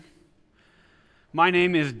My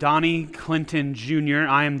name is Donnie Clinton Jr.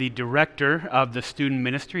 I am the director of the student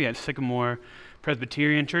ministry at Sycamore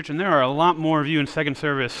Presbyterian Church, and there are a lot more of you in second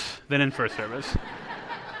service than in first service.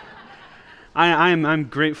 I'm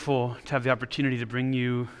grateful to have the opportunity to bring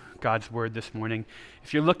you God's Word this morning.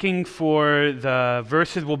 If you're looking for the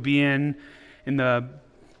verses, we'll be in the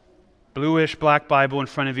bluish black Bible in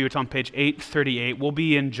front of you. It's on page 838. We'll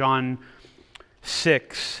be in John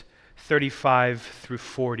 6:35 through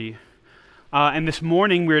 40. And this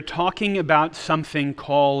morning we're talking about something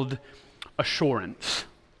called assurance.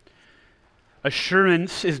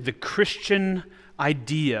 Assurance is the Christian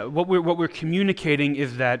idea. What we're communicating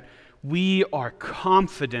is that we are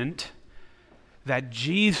confident that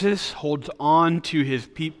Jesus holds on to his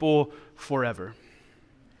people forever.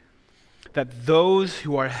 That those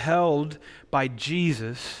who are held by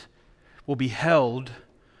Jesus will be held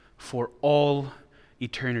for all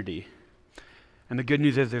eternity. And the good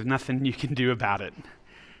news is there's nothing you can do about it.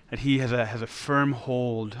 That he has a firm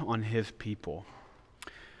hold on his people.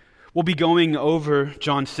 We'll be going over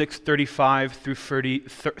John 6:35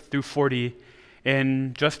 through 40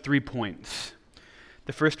 in just 3 points.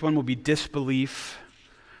 The first one will be disbelief.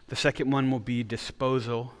 The second one will be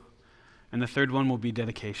disposal. And the third one will be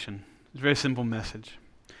dedication. It's a very simple message.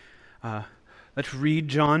 Let's read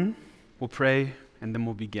John, we'll pray, and then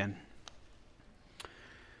we'll begin.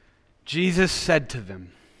 Jesus said to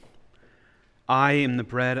them, "I am the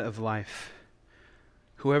bread of life.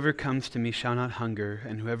 Whoever comes to me shall not hunger,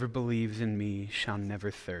 and whoever believes in me shall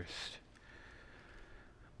never thirst.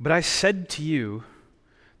 But I said to you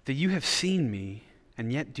that you have seen me,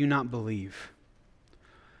 and yet do not believe.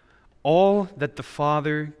 All that the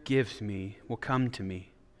Father gives me will come to me,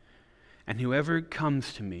 and whoever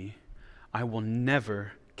comes to me I will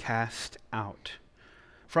never cast out.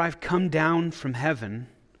 For I have come down from heaven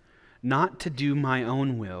not to do my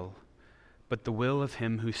own will, but the will of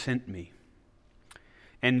him who sent me.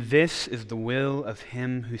 And this is the will of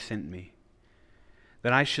him who sent me,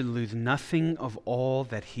 that I should lose nothing of all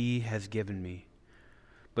that he has given me,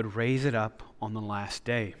 but raise it up on the last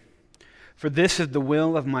day. For this is the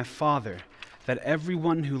will of my Father, that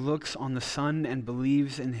everyone who looks on the Son and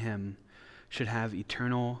believes in him should have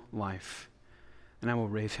eternal life, and I will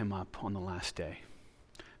raise him up on the last day."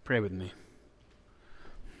 Pray with me.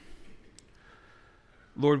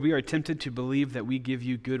 Lord, we are tempted to believe that we give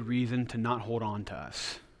you good reason to not hold on to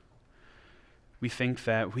us. We think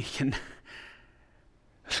that we can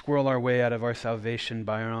squirrel our way out of our salvation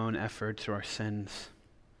by our own efforts or our sins.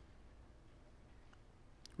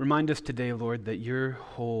 Remind us today, Lord, that your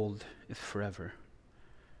hold is forever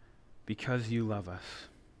because you love us,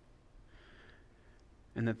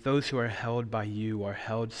 and that those who are held by you are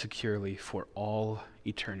held securely for all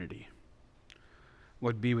eternity.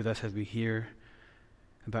 Lord, be with us as we hear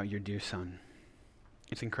about your dear Son.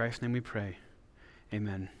 It's in Christ's name we pray.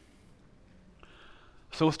 Amen.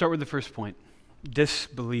 So we'll start with the first point,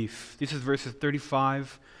 disbelief. This is verses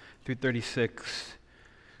 35 through 36.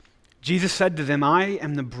 Jesus said to them, "I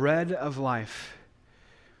am the bread of life.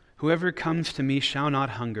 Whoever comes to me shall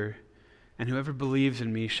not hunger, and whoever believes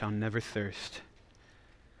in me shall never thirst.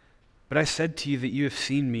 But I said to you that you have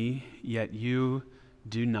seen me, yet you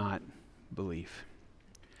do not believe."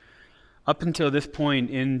 Up until this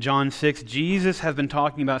point in John 6, Jesus has been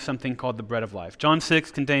talking about something called the bread of life. John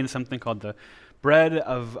 6 contains something called the bread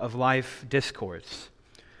of life discourse.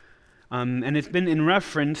 And it's been in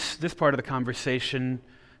reference, this part of the conversation,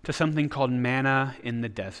 to something called manna in the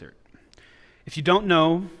desert. If you don't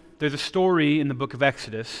know, there's a story in the book of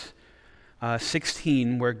Exodus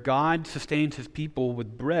 16 where God sustains his people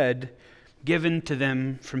with bread given to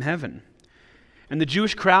them from heaven. And the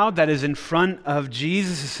Jewish crowd that is in front of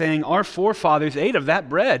Jesus is saying, our forefathers ate of that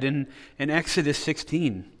bread in Exodus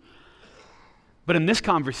 16. But in this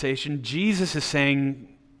conversation, Jesus is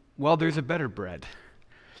saying, well, there's a better bread.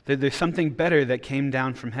 There's something better that came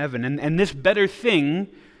down from heaven. And this better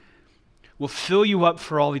thing will fill you up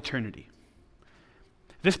for all eternity.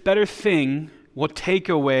 This better thing will take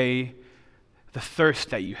away the thirst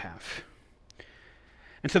that you have.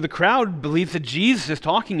 And so the crowd believes that Jesus is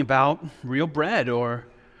talking about real bread or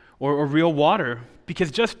real water,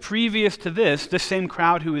 because just previous to this same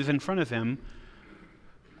crowd who is in front of him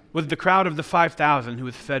was the crowd of the 5,000 who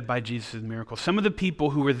was fed by Jesus' miracle. Some of the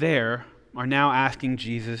people who were there are now asking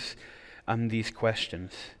Jesus these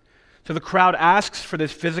questions. So the crowd asks for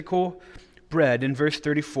this physical bread in verse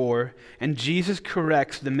 34, and Jesus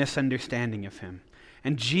corrects the misunderstanding of him.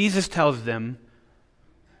 And Jesus tells them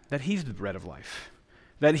that he's the bread of life.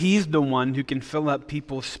 That he's the one who can fill up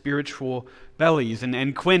people's spiritual bellies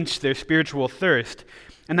and quench their spiritual thirst.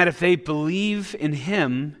 And that if they believe in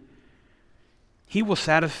him, He will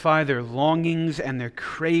satisfy their longings and their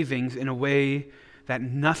cravings in a way that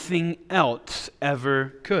nothing else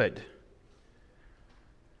ever could.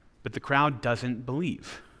 But the crowd doesn't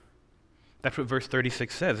believe. That's what verse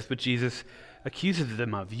 36 says. That's what Jesus accuses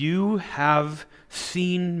them of. You have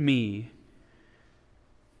seen me,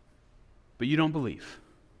 but you don't believe.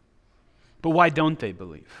 But why don't they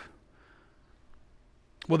believe?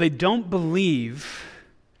 Well, they don't believe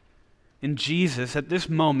in Jesus at this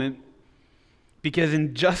moment because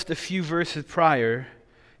in just a few verses prior,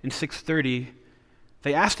 in 6:30,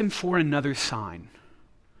 they asked him for another sign.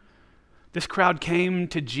 This crowd came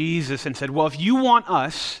to Jesus and said, well, if you want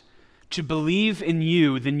us to believe in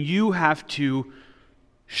you, then you have to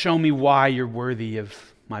show me why you're worthy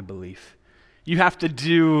of my belief. You have to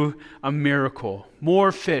do a miracle,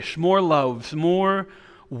 more fish, more loaves, more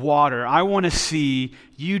water. I want to see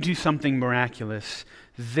you do something miraculous.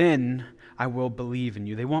 Then I will believe in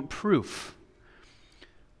you. They want proof.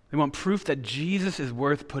 They want proof that Jesus is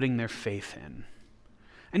worth putting their faith in.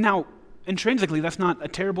 And now, intrinsically, that's not a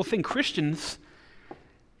terrible thing. Christians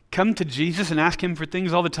come to Jesus and ask him for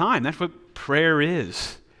things all the time. That's what prayer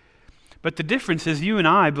is. But the difference is you and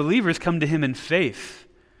I, believers, come to him in faith,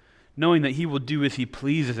 knowing that he will do as he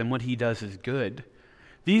pleases and what he does is good.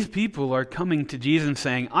 These people are coming to Jesus and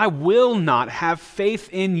saying, I will not have faith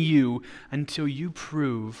in you until you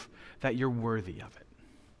prove that you're worthy of it.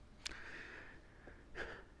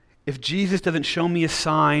 If Jesus doesn't show me a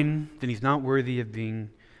sign, then he's not worthy of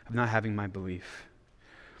not having my belief.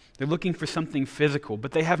 They're looking for something physical,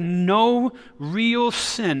 but they have no real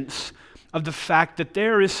sense of the fact that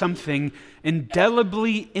there is something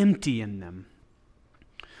indelibly empty in them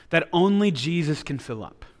that only Jesus can fill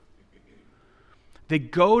up. They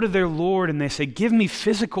go to their Lord and they say, give me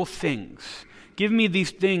physical things. Give me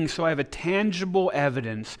these things so I have a tangible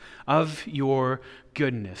evidence of your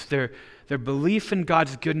goodness. Their belief in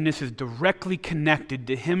God's goodness is directly connected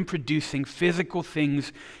to him producing physical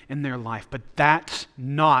things in their life. But that's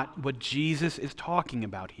not what Jesus is talking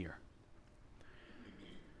about here.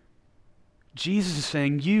 Jesus is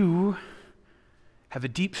saying, you have a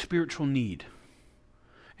deep spiritual need.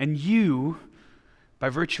 And you, by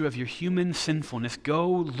virtue of your human sinfulness, go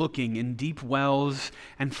looking in deep wells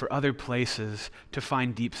and for other places to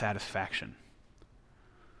find deep satisfaction.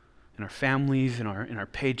 In our families, in our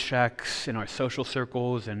paychecks, in our social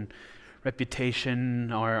circles, and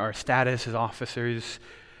reputation, our status as officers,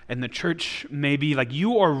 and the church maybe, like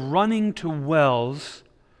you are running to wells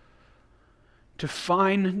to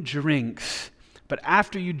find drinks, but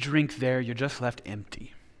after you drink there, you're just left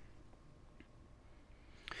empty.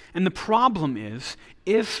 And the problem is,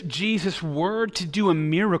 if Jesus were to do a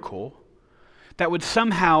miracle that would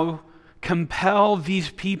somehow compel these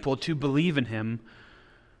people to believe in him,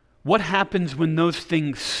 what happens when those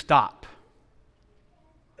things stop?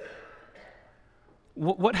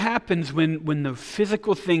 What happens when the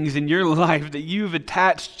physical things in your life that you've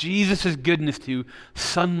attached Jesus' goodness to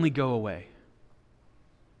suddenly go away?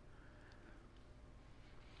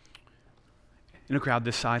 In a crowd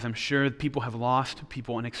this size, I'm sure people have lost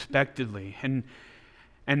people unexpectedly. And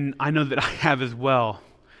I know that I have as well.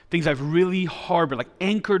 Things I've really harbored, like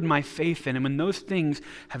anchored my faith in. And when those things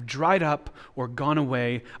have dried up or gone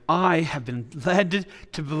away, I have been led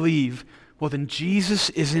to believe, well, then Jesus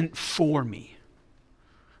isn't for me.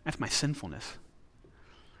 That's my sinfulness.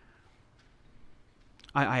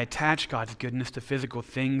 I attach God's goodness to physical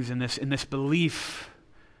things in this belief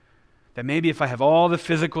that maybe if I have all the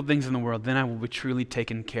physical things in the world, then I will be truly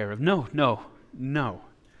taken care of. No.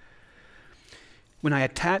 When I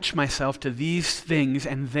attach myself to these things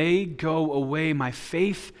and they go away, my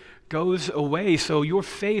faith goes away. So your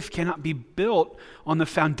faith cannot be built on the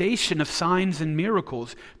foundation of signs and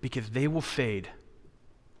miracles because they will fade.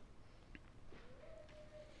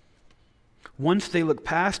 Once they look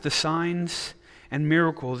past the signs and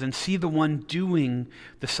miracles and see the one doing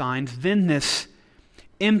the signs, then this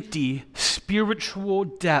empty spiritual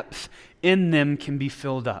depth in them can be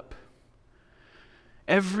filled up.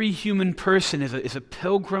 Every human person is a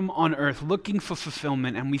pilgrim on earth looking for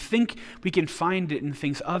fulfillment, and we think we can find it in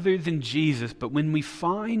things other than Jesus. But when we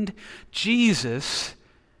find Jesus,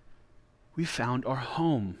 we found our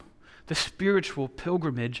home. The spiritual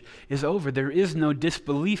pilgrimage is over. There is no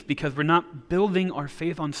disbelief because we're not building our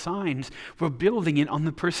faith on signs. We're building it on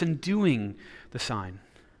the person doing the sign.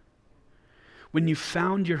 When you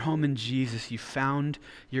found your home in Jesus, you found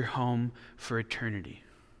your home for eternity.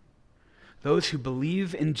 Those who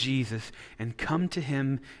believe in Jesus and come to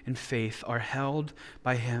him in faith are held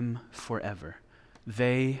by him forever.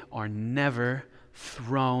 They are never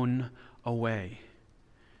thrown away.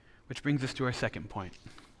 Which brings us to our second point.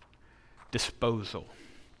 disposal.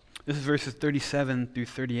 This is verses 37 through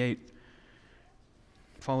 38.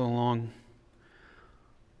 Follow along.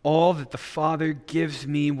 All that the Father gives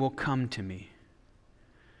me will come to me,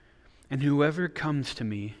 and whoever comes to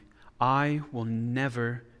me, I will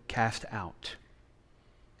never cast out.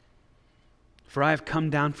 For I have come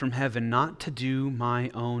down from heaven not to do my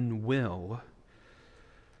own will,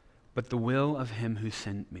 but the will of him who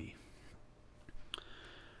sent me.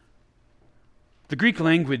 The Greek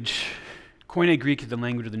language, Koine Greek is the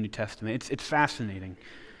language of the New Testament. It's fascinating.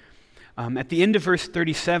 At the end of verse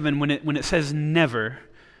 37, when it says never,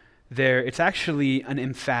 it's actually an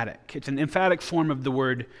emphatic. It's an emphatic form of the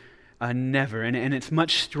word never, and it's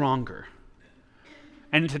much stronger.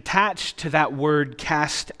 And it's attached to that word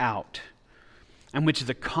cast out, and which is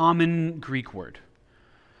a common Greek word.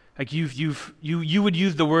 Like you would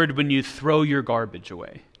use the word when you throw your garbage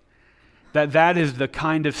away. That is the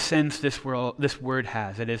kind of sense this word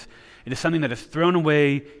has. It is something that is thrown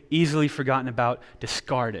away, easily forgotten about,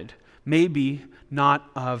 discarded, maybe not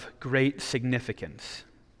of great significance.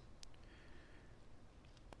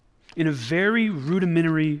 In a very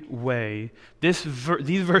rudimentary way, these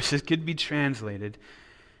verses could be translated,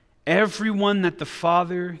 everyone that the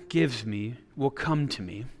Father gives me will come to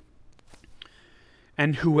me,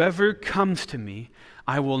 and whoever comes to me,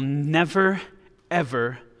 I will never,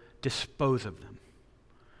 ever dispose of them.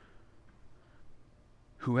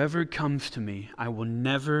 Whoever comes to me, I will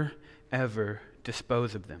never, ever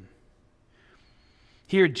dispose of them.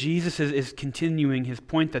 Here, Jesus is continuing his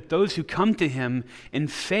point that those who come to him in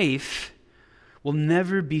faith will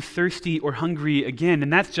never be thirsty or hungry again.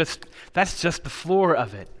 And that's just the floor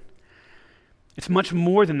of it. It's much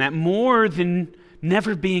more than that, more than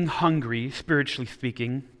never being hungry, spiritually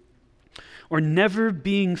speaking, or never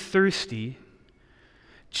being thirsty.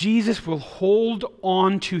 Jesus will hold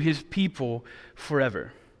on to his people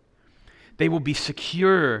forever. They will be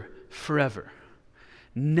secure forever,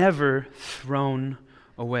 never thrown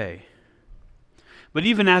away. But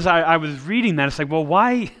even as I was reading that, it's like, well,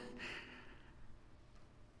 why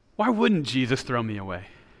wouldn't Jesus throw me away?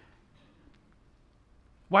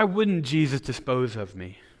 Why wouldn't Jesus dispose of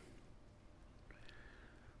me?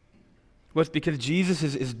 Well, it's because Jesus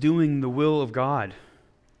is doing the will of God.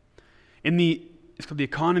 It's called the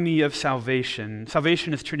economy of salvation.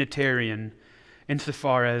 Salvation is Trinitarian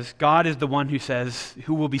insofar as God is the one who says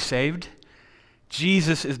who will be saved.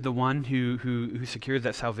 Jesus is the one who secures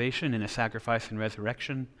that salvation in a sacrifice and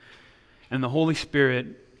resurrection. And the Holy Spirit,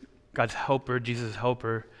 God's helper, Jesus'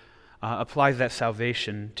 helper, applies that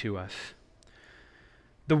salvation to us.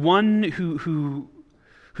 The one who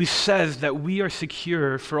says that we are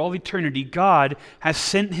secure for all eternity, God has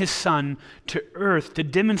sent his Son to earth to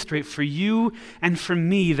demonstrate for you and for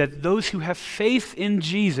me that those who have faith in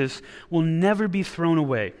Jesus will never be thrown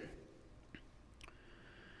away.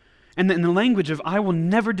 And the language of I will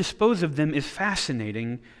never dispose of them is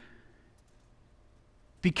fascinating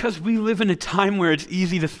because we live in a time where it's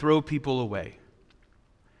easy to throw people away.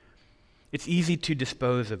 It's easy to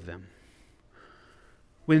dispose of them.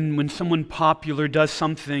 When someone popular does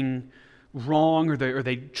something wrong or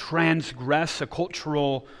they transgress a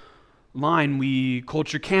cultural line,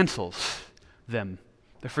 culture cancels them.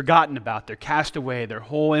 They're forgotten about. They're cast away. Their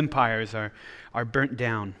whole empires are burnt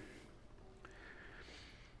down.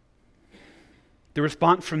 The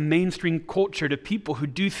response from mainstream culture to people who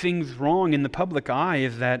do things wrong in the public eye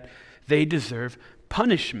is that they deserve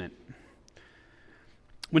punishment.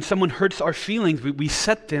 When someone hurts our feelings, we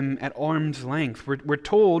set them at arm's length. We're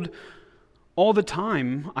told all the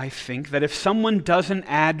time, I think, that if someone doesn't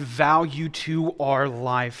add value to our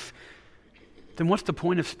life, then what's the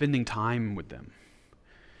point of spending time with them?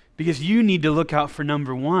 Because you need to look out for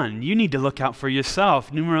number one. You need to look out for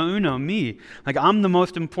yourself. Numero uno, me. Like, I'm the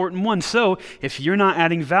most important one. So if you're not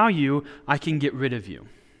adding value, I can get rid of you.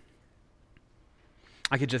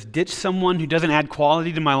 I could just ditch someone who doesn't add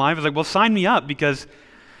quality to my life. It's like, well, sign me up, because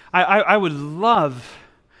I would love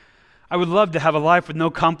to have a life with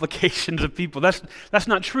no complications of people. That's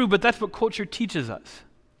not true, but that's what culture teaches us.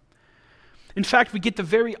 In fact, we get the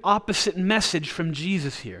very opposite message from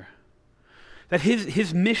Jesus here. That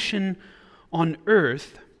his mission on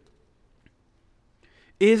earth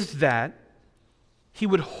is that he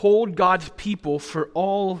would hold God's people for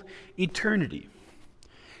all eternity.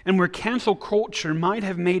 And where cancel culture might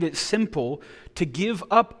have made it simple to give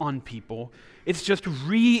up on people, it's just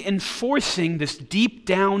reinforcing this deep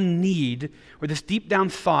down need or this deep down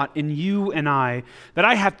thought in you and I that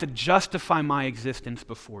I have to justify my existence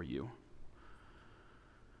before you.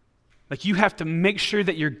 Like, you have to make sure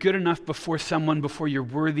that you're good enough before someone, before you're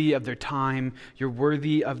worthy of their time, you're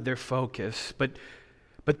worthy of their focus. But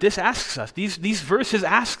But this asks us, these verses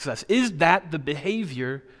asks us, is that the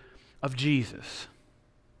behavior of Jesus?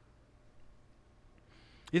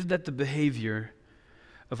 Is that the behavior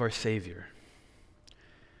of our Savior?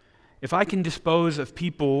 If I can dispose of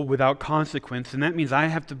people without consequence, then that means I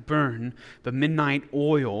have to burn the midnight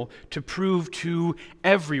oil to prove to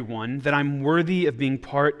everyone that I'm worthy of being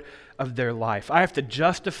part of their life. I have to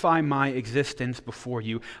justify my existence before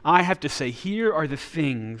you. I have to say, here are the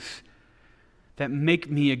things that make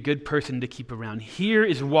me a good person to keep around. Here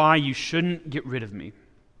is why you shouldn't get rid of me.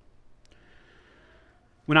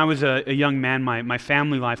 When I was a young man, my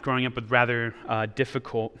family life growing up was rather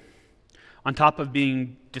difficult. On top of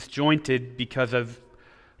being disjointed because of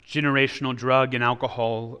generational drug and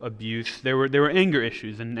alcohol abuse, there were anger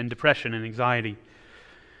issues and depression and anxiety.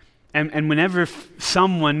 And whenever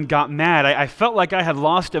someone got mad, I felt like I had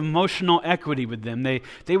lost emotional equity with them.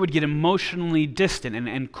 They would get emotionally distant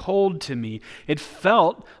and cold to me. It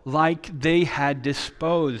felt like they had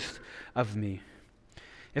disposed of me.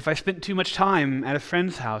 If I spent too much time at a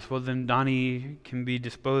friend's house, well, then Donnie can be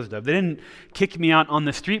disposed of. They didn't kick me out on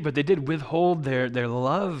the street, but they did withhold their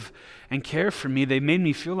love and care for me. They made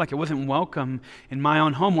me feel like I wasn't welcome in my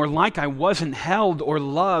own home, or like I wasn't held or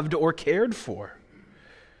loved or cared for.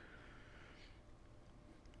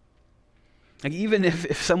 Like, even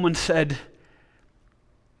if someone said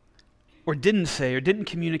or didn't say or didn't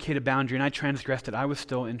communicate a boundary and I transgressed it, I was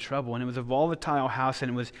still in trouble. And it was a volatile house,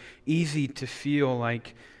 and it was easy to feel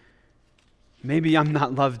like maybe I'm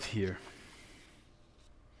not loved here.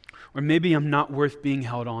 Or maybe I'm not worth being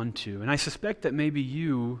held on to. And I suspect that maybe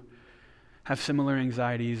you have similar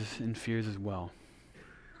anxieties and fears as well.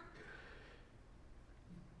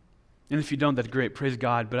 And if you don't, that's great. Praise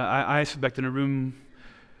God. But I suspect in a room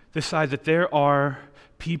this size that there are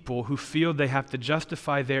people who feel they have to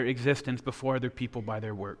justify their existence before other people by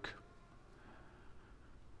their work.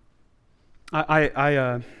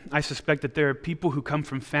 I suspect that there are people who come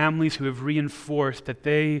from families who have reinforced that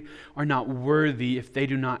they are not worthy if they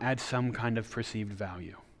do not add some kind of perceived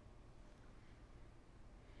value.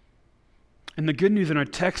 And the good news in our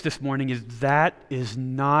text this morning is that is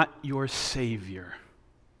not your Savior.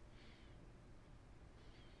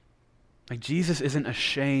 Like, Jesus isn't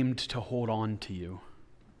ashamed to hold on to you.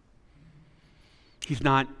 He's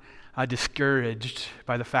not discouraged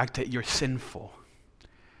by the fact that you're sinful.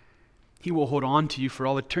 He will hold on to you for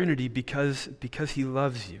all eternity because he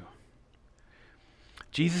loves you.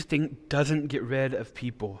 Jesus doesn't get rid of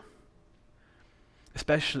people,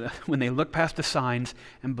 especially when they look past the signs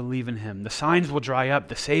and believe in him. The signs will dry up.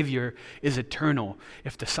 The Savior is eternal.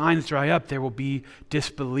 If the signs dry up, there will be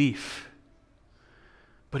disbelief.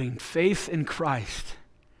 But in faith in Christ,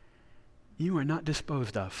 you are not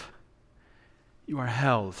disposed of. You are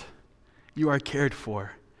held. You are cared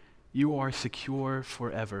for. You are secure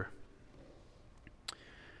forever.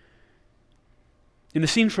 In the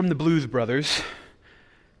scene from the Blues Brothers,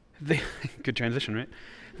 good transition, right?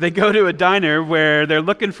 They go to a diner where they're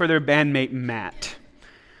looking for their bandmate Matt.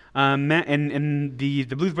 Matt and the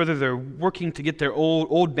Blues Brothers are working to get their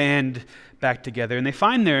old band back together, and they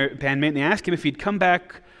find their bandmate and they ask him if he'd come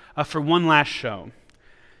back for one last show.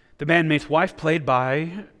 The bandmate's wife, played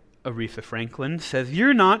by Aretha Franklin, says,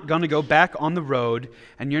 "You're not going to go back on the road,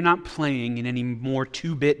 and you're not playing in any more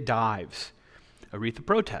 2-bit dives." Aretha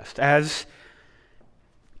protests, as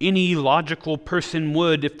any logical person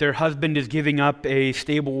would if their husband is giving up a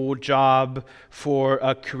stable job for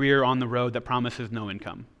a career on the road that promises no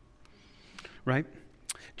income. Right?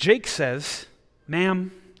 Jake says,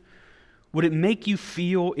 "Ma'am, would it make you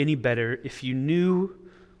feel any better if you knew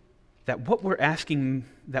that what we're asking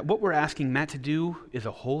Matt to do is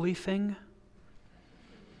a holy thing?"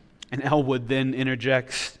 And Elwood then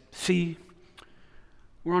interjects, "See,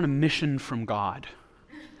 we're on a mission from God."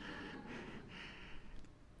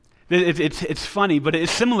 It's funny, but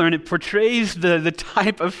it's similar, and it portrays the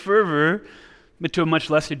type of fervor, but to a much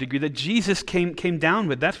lesser degree, that Jesus came down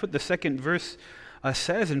with. That's what the second verse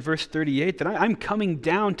says in verse 38, that I'm coming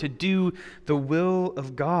down to do the will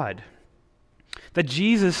of God. That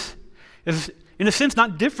Jesus is, in a sense,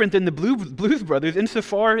 not different than the Blues Brothers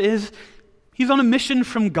insofar as he's on a mission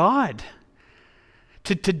from God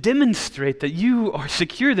to demonstrate that you are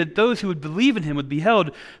secure, that those who would believe in him would be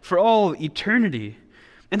held for all eternity.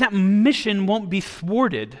 And that mission won't be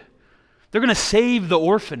thwarted. They're going to save the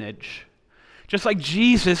orphanage, just like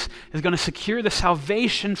Jesus is going to secure the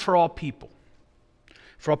salvation for all people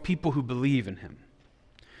who believe in him.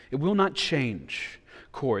 It will not change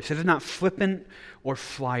course. It is not flippant or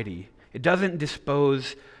flighty. It doesn't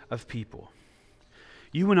dispose of people.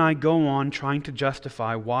 You and I go on trying to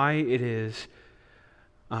justify why it is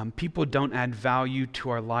people don't add value to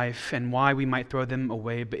our life and why we might throw them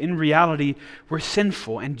away. But in reality, we're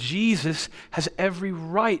sinful, and Jesus has every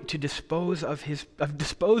right to dispose of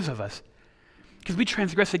us. Because we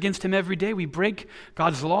transgress against him every day. We break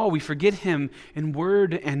God's law. We forget him in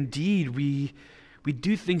word and deed. We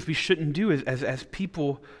do things we shouldn't do as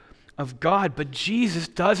people of God. But Jesus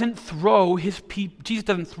doesn't throw his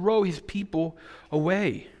people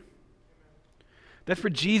away. That's where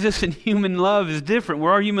Jesus and human love is different.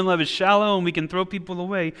 Where our human love is shallow and we can throw people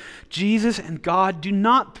away, Jesus and God do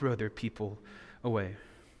not throw their people away.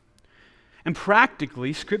 And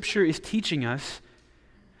practically, Scripture is teaching us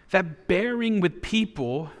that bearing with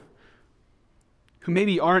people who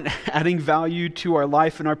maybe aren't adding value to our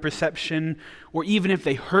life and our perception, or even if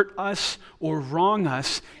they hurt us or wrong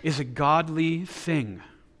us, is a godly thing.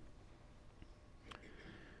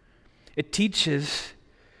 It teaches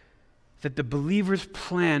that the believer's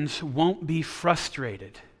plans won't be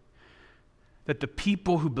frustrated, that the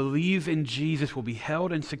people who believe in Jesus will be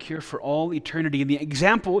held and secure for all eternity. And the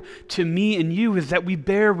example to me and you is that we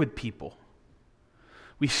bear with people.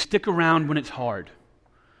 We stick around when it's hard.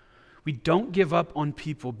 We don't give up on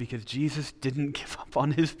people because Jesus didn't give up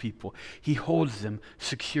on his people. He holds them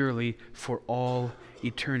securely for all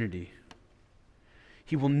eternity.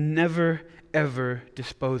 He will never, ever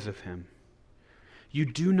dispose of him. You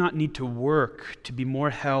do not need to work to be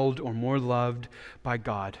more held or more loved by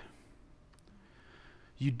God.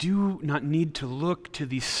 You do not need to look to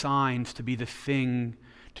these signs to be the thing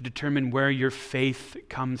to determine where your faith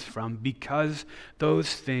comes from, because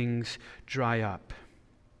those things dry up.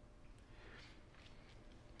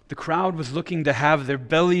 The crowd was looking to have their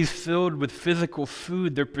bellies filled with physical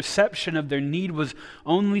food. Their perception of their need was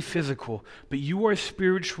only physical. But you are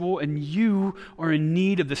spiritual, and you are in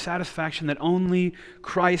need of the satisfaction that only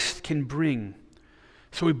Christ can bring.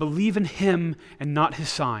 So we believe in him and not his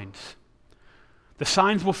signs. The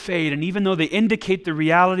signs will fade, and even though they indicate the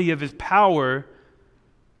reality of his power,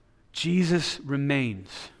 Jesus remains.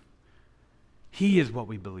 He is what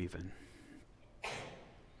we believe in.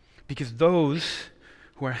 Because those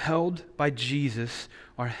who are held by Jesus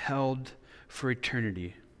are held for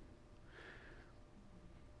eternity.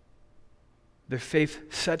 Their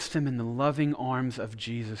faith sets them in the loving arms of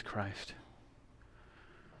Jesus Christ.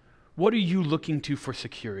 What are you looking to for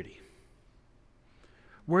security?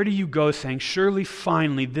 Where do you go saying, surely,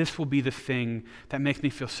 finally, this will be the thing that makes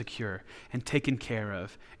me feel secure and taken care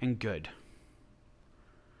of and good?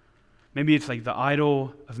 Maybe it's like the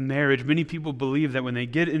idol of marriage. Many people believe that when they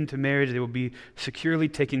get into marriage, they will be securely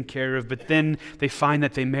taken care of, but then they find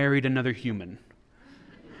that they married another human.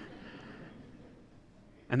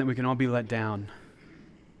 And that we can all be let down.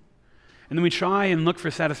 And then we try and look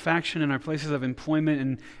for satisfaction in our places of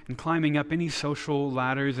employment and climbing up any social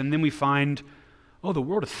ladders, and then we find, oh, the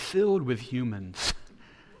world is filled with humans.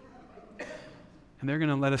 And they're going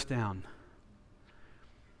to let us down.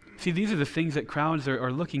 See, these are the things that crowds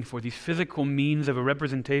are looking for, these physical means of a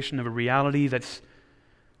representation of a reality that's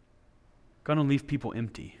going to leave people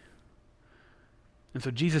empty. And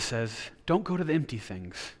so Jesus says, don't go to the empty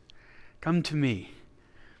things. Come to me.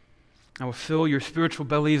 I will fill your spiritual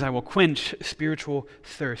bellies. I will quench spiritual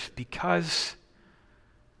thirst because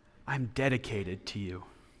I'm dedicated to you.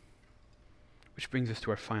 Which brings us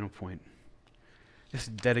to our final point. This is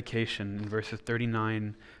dedication in verses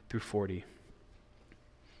 39 through 40.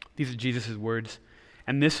 These are Jesus' words.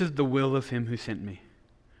 And this is the will of him who sent me,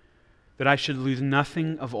 that I should lose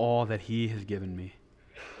nothing of all that he has given me,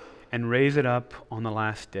 and raise it up on the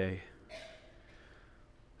last day.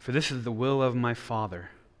 For this is the will of my Father,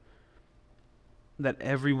 that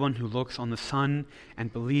everyone who looks on the Son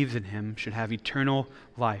and believes in him should have eternal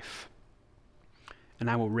life, and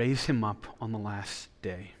I will raise him up on the last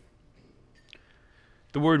day.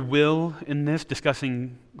 The word will in this,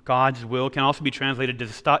 discussing God's will, can also be translated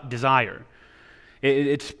desire.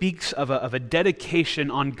 It speaks of a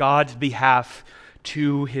dedication on God's behalf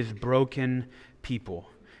to his broken people.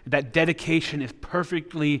 That dedication is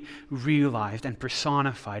perfectly realized and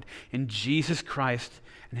personified in Jesus Christ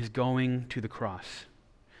and his going to the cross.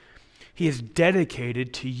 He is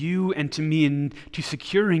dedicated to you and to me and to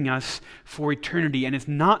securing us for eternity, and it's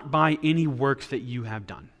not by any works that you have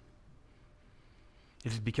done.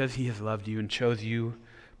 It is because he has loved you and chose you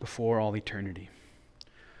before all eternity.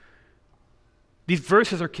 These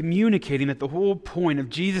verses are communicating that the whole point of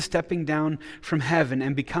Jesus stepping down from heaven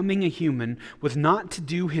and becoming a human was not to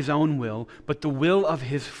do his own will, but the will of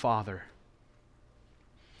his Father.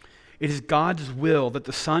 It is God's will that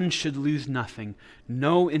the Son should lose nothing.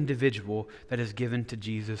 No individual that is given to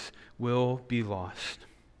Jesus will be lost.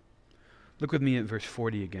 Look with me at verse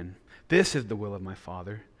 40 again. This is the will of my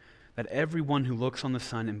Father, that everyone who looks on the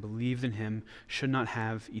Son and believes in him should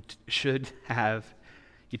have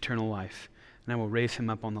eternal life, and I will raise him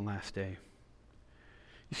up on the last day.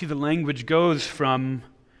 You see, the language goes from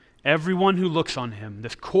everyone who looks on him,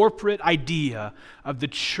 this corporate idea of the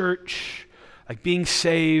church, like being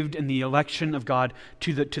saved in the election of God,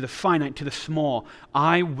 to the finite, to the small.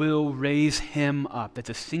 I will raise him up. That's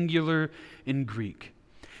a singular in Greek.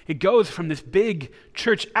 It goes from this big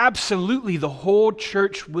church, absolutely the whole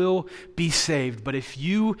church will be saved. But if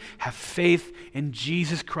you have faith in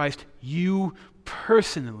Jesus Christ, you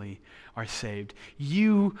personally are saved.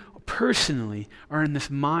 You personally are in this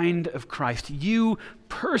mind of Christ. You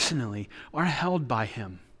personally are held by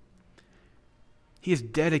him. He is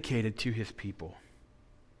dedicated to his people.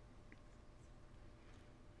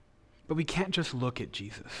 But we can't just look at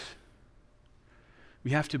Jesus.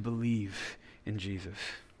 We have to believe in Jesus.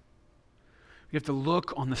 We have to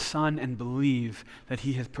look on the Son and believe that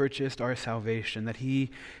he has purchased our salvation, that he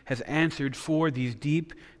has answered for these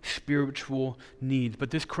deep spiritual needs.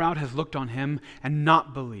 But this crowd has looked on him and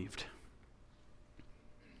not believed.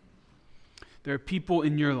 There are people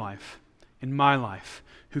in your life, in my life,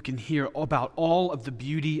 who can hear about all of the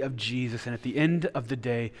beauty of Jesus, and at the end of the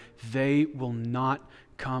day, they will not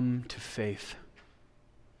come to faith.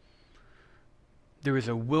 There is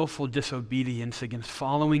a willful disobedience against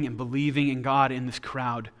following and believing in God in this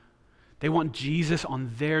crowd. They want Jesus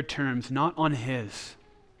on their terms, not on his.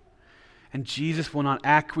 And Jesus will not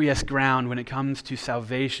acquiesce ground when it comes to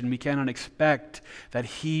salvation. We cannot expect that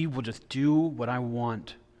he will just do what I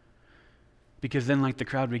want. Because then, like the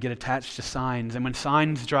crowd, we get attached to signs. And when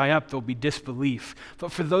signs dry up, there'll be disbelief.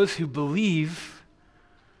 But for those who believe,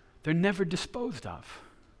 they're never disposed of.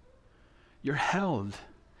 You're held.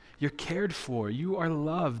 You're cared for. You are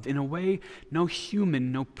loved in a way no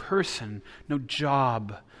human, no person, no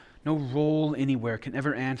job, no role anywhere can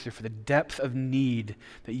ever answer for the depth of need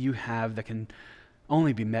that you have that can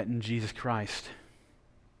only be met in Jesus Christ.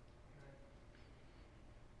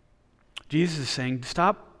 Jesus is saying,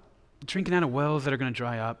 stop drinking out of wells that are going to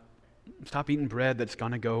dry up. Stop eating bread that's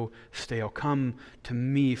going to go stale. Come to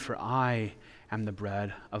me, for I am the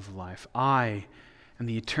bread of life. I am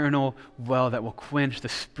the eternal well that will quench the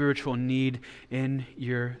spiritual need in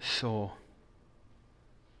your soul.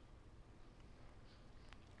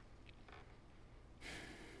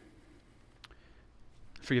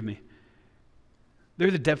 Forgive me.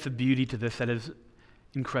 There's a depth of beauty to this that is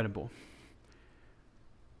incredible.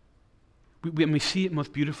 We see it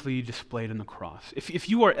most beautifully displayed in the cross. If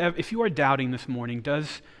you are doubting this morning,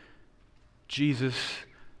 does Jesus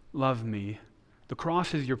love me? The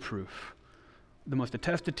cross is your proof. The most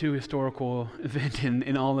attested to historical event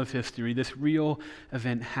in all of history. This real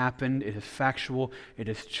event happened. It is factual. It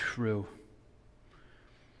is true.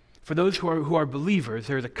 For those who are believers,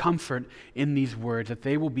 there is a comfort in these words that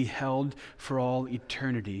they will be held for all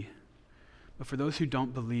eternity. But for those who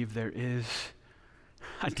don't believe, there is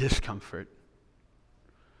a discomfort.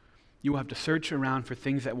 You will have to search around for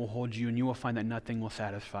things that will hold you, and you will find that nothing will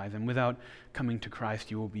satisfy them. Without coming to Christ,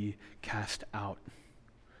 you will be cast out.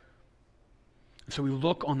 So we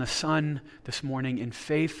look on the Son this morning in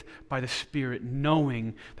faith by the Spirit,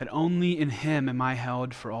 knowing that only in him am I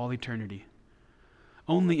held for all eternity.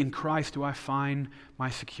 Only in Christ do I find my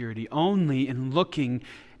security. Only in looking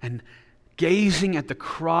and gazing at the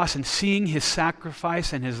cross and seeing his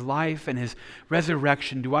sacrifice and his life and his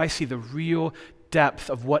resurrection do I see the real depth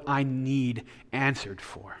of what I need answered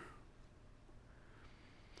for.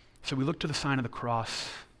 So we look to the sign of the cross,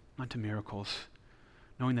 not to miracles,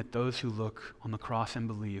 knowing that those who look on the cross and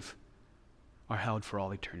believe are held for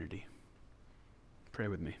all eternity. Pray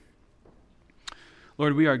with me.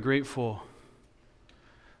 Lord, we are grateful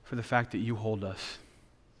for the fact that you hold us.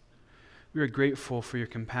 We are grateful for your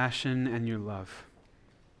compassion and your love.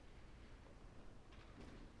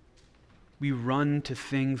 We run to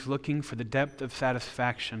things looking for the depth of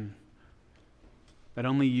satisfaction that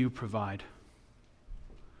only you provide.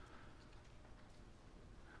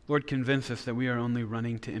 Lord, convince us that we are only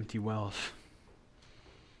running to empty wells,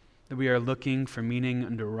 that we are looking for meaning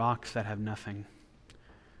under rocks that have nothing.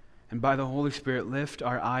 And by the Holy Spirit, lift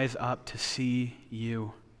our eyes up to see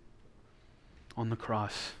you on the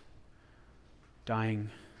cross, dying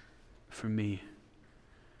for me,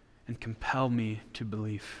 and compel me to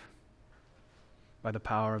believe by the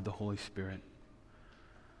power of the Holy Spirit.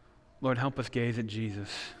 Lord, help us gaze at Jesus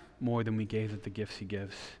more than we gaze at the gifts he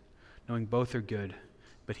gives, knowing both are good,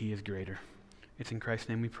 but he is greater. It's in Christ's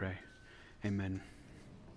name we pray. Amen.